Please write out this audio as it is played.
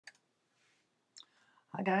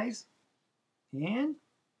Hi guys, and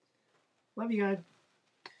love you guys.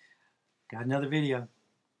 Got another video,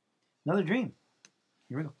 another dream.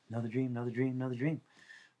 Here we go. Another dream, another dream, another dream.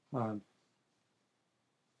 Um,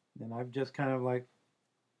 and I've just kind of like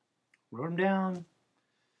wrote them down,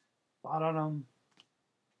 thought on them,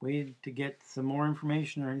 waited to get some more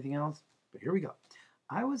information or anything else. But here we go.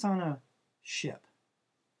 I was on a ship,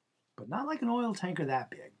 but not like an oil tanker that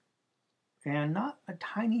big, and not a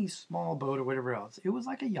tiny small boat or whatever else. It was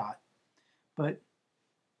like a yacht, but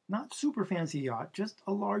not super fancy yacht, just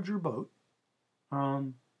a larger boat.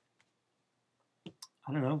 Um,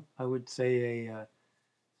 I don't know. I would say a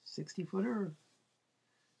 60 footer or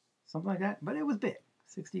something like that, but it was big,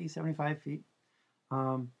 60, 75 feet.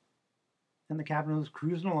 Um, and the captain was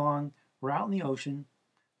cruising along. We're out in the ocean,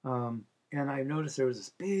 and I noticed there was this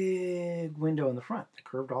big window in the front that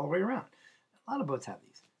curved all the way around. A lot of boats have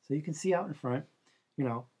these, so you can see out in front, you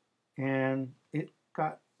know. And it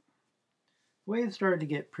got waves started to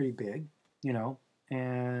get pretty big, you know,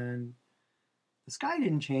 and the sky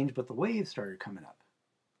didn't change, but the waves started coming up.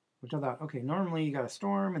 Which I thought, okay, normally you got a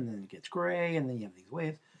storm and then it gets gray and then you have these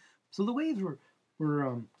waves. So the waves were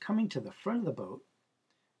coming to the front of the boat,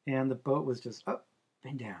 and the boat was just up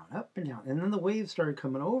and down, up and down. And then the waves started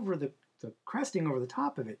coming over the cresting over the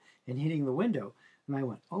top of it and hitting the window. And I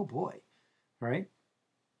went, oh boy, right?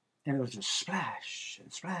 And it was just splash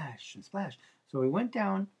and splash and splash. So we went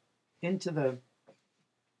down into the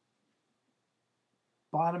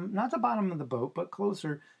bottom, not the bottom of the boat, but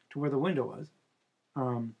closer to where the window was.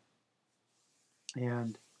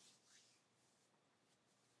 And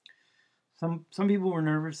some people were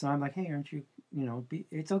nervous, and I'm like, hey, aren't you,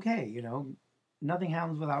 it's okay, nothing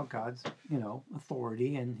happens without God's,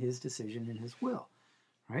 authority and his decision and his will,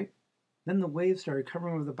 right? Then the waves started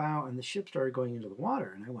covering over the bow, and the ship started going into the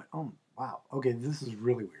water, and I went, oh, wow, okay, this is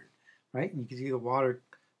really weird, right? And you can see the water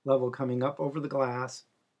level coming up over the glass,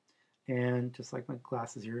 and just like my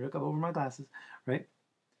glasses here, look up over my glasses, right?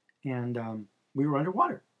 And we were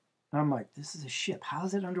underwater. And I'm like, this is a ship. How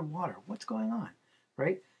is it underwater? What's going on,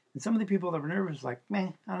 right? And some of the people that were nervous were like,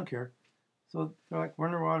 man, I don't care. So they're like, we're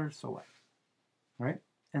underwater, so what? Right?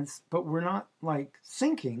 But we're not like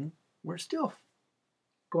sinking. We're still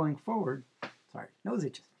going forward. Sorry, nose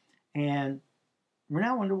itches. And we're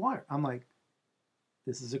now underwater. I'm like,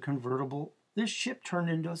 this is a convertible. This ship turned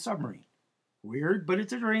into a submarine. Weird, but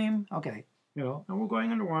it's a dream. Okay, and we're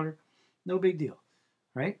going underwater. No big deal,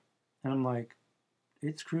 right? And I'm like,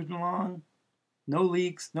 it's cruising along. No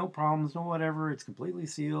leaks, no problems, no whatever. It's completely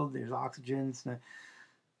sealed. There's oxygen.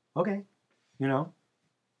 Okay, so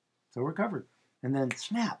we're covered. And then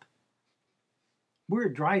snap, we're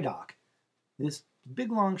at dry dock. This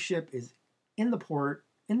big long ship is in the port,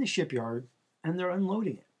 in the shipyard, and they're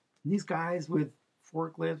unloading it. And these guys with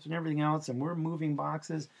forklifts and everything else, and we're moving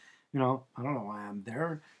boxes. I don't know why I'm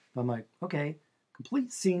there. But I'm like, okay,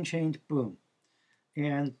 complete scene change, boom.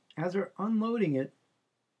 And as they're unloading it,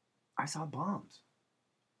 I saw bombs.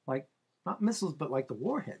 Like, not missiles, but like the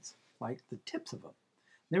warheads, like the tips of them.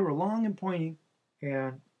 They were long and pointy,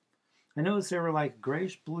 and I noticed they were like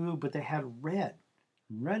grayish blue, but they had red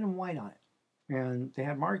and white on it. And they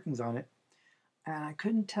had markings on it. And I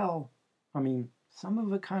couldn't tell. I mean, some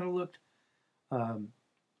of it kind of looked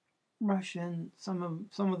Russian. Some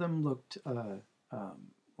of them looked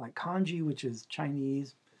like kanji, which is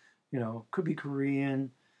Chinese. Could be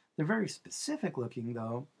Korean. They're very specific looking,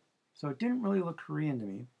 though. So it didn't really look Korean to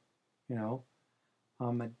me,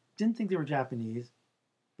 I didn't think they were Japanese,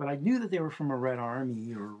 but I knew that they were from a red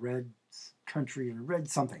army or a red country or red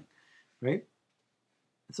something, right?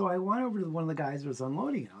 So I went over to one of the guys who was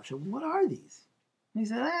unloading it. I said, what are these? And he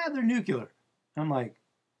said, they're nuclear. I'm like,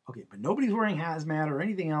 okay, but nobody's wearing hazmat or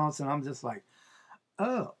anything else. And I'm just like,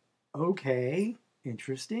 oh, okay,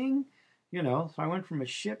 interesting. So I went from a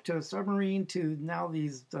ship to a submarine to now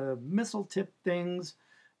these missile tip things,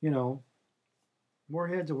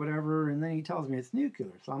 warheads or whatever, and then he tells me it's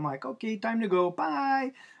nuclear. So I'm like, okay, time to go,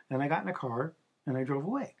 bye. And I got in a car and I drove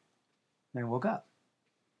away. And I woke up.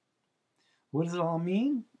 What does it all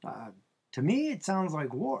mean? To me, it sounds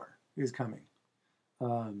like war is coming.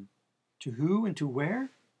 To who and to where?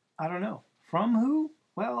 I don't know. From who?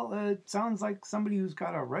 Well, it sounds like somebody who's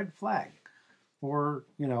got a red flag, or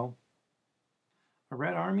a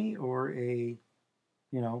red army, or a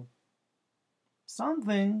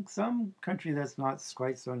something, some country that's not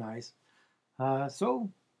quite so nice. So,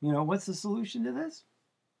 what's the solution to this?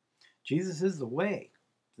 Jesus is the way,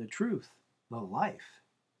 the truth, the life.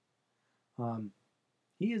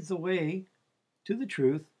 He is the way to the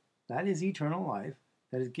truth, that is eternal life,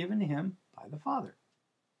 that is given to him by the Father.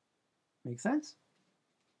 Make sense?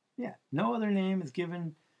 Yeah. No other name is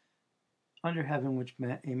given under heaven which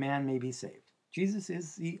a man may be saved. Jesus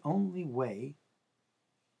is the only way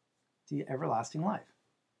to everlasting life.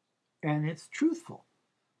 And it's truthful.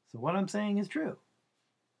 So what I'm saying is true.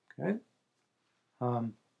 Okay?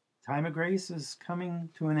 Time of grace is coming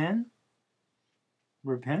to an end.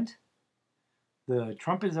 Repent. The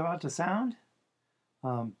trumpet is about to sound.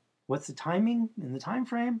 What's the timing and the time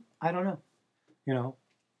frame? I don't know. You know,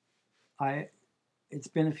 it's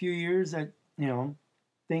been a few years that,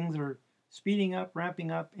 things are speeding up, ramping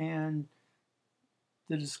up, and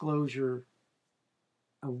the disclosure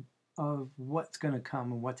of what's going to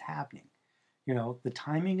come and what's happening. The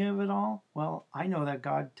timing of it all, well, I know that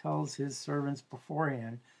God tells his servants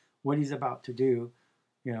beforehand what he's about to do.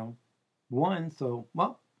 One, so,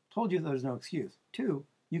 well, told you there's no excuse. Two,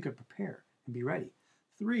 you could prepare and be ready.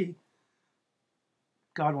 Three,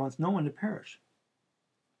 God wants no one to perish.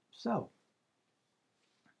 So,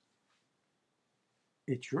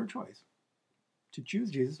 it's your choice to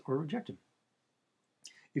choose Jesus or reject him.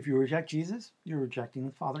 If you reject Jesus, you're rejecting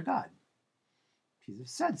the Father God.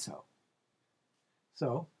 Jesus said so.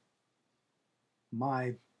 So,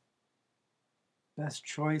 my best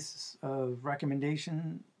choice of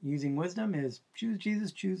recommendation using wisdom is choose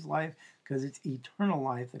Jesus, choose life, because it's eternal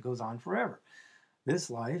life that goes on forever. This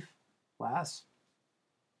life lasts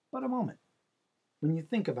but a moment. When you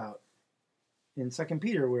think about in 2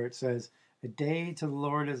 Peter where it says, a day to the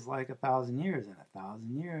Lord is like 1,000 years, and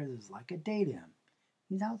 1,000 years is like a day to him.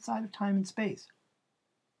 He's outside of time and space.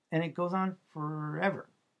 And it goes on forever,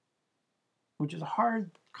 which is a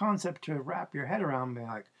hard concept to wrap your head around. Being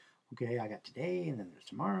like, okay, I got today, and then there's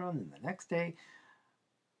tomorrow, and then the next day.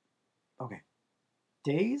 Okay.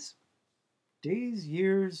 Days,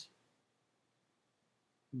 years,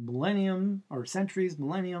 millennium, or centuries,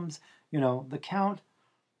 millenniums, the count.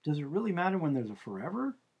 Does it really matter when there's a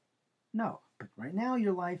forever? No. But right now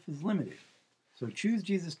your life is limited. So choose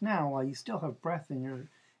Jesus now while you still have breath in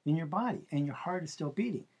your body and your heart is still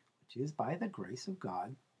beating, which is by the grace of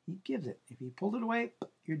God. He gives it. If he pulled it away,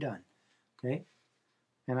 you're done. Okay?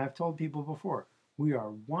 And I've told people before, we are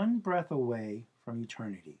one breath away from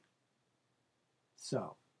eternity.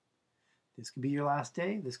 So, this could be your last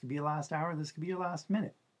day, this could be your last hour, this could be your last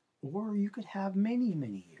minute. Or you could have many,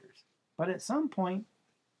 many years. But at some point,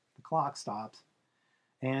 the clock stops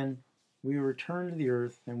and we return to the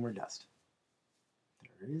earth and we're dust.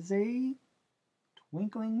 There is a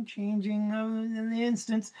twinkling, changing in the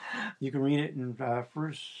instance. You can read it in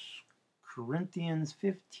 1 Corinthians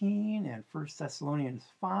 15 and 1 Thessalonians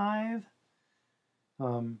 5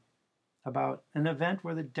 about an event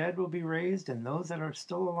where the dead will be raised and those that are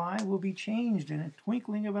still alive will be changed in a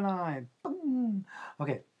twinkling of an eye. Boom.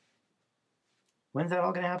 Okay. When's that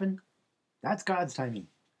all going to happen? That's God's timing.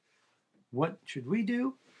 What should we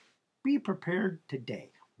do? Be prepared today.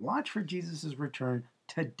 Watch for Jesus' return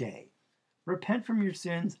today. Repent from your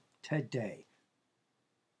sins today.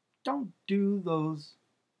 Don't do those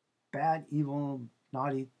bad, evil,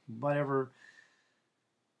 naughty, whatever,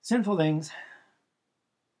 sinful things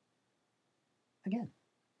again.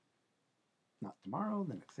 Not tomorrow,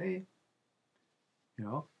 the next day.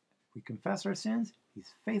 If we confess our sins, he's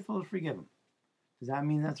faithful to forgive them. Does that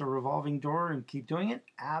mean that's a revolving door and keep doing it?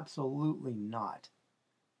 Absolutely not.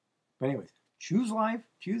 But anyways, choose life,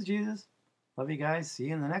 choose Jesus. Love you guys. See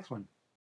you in the next one.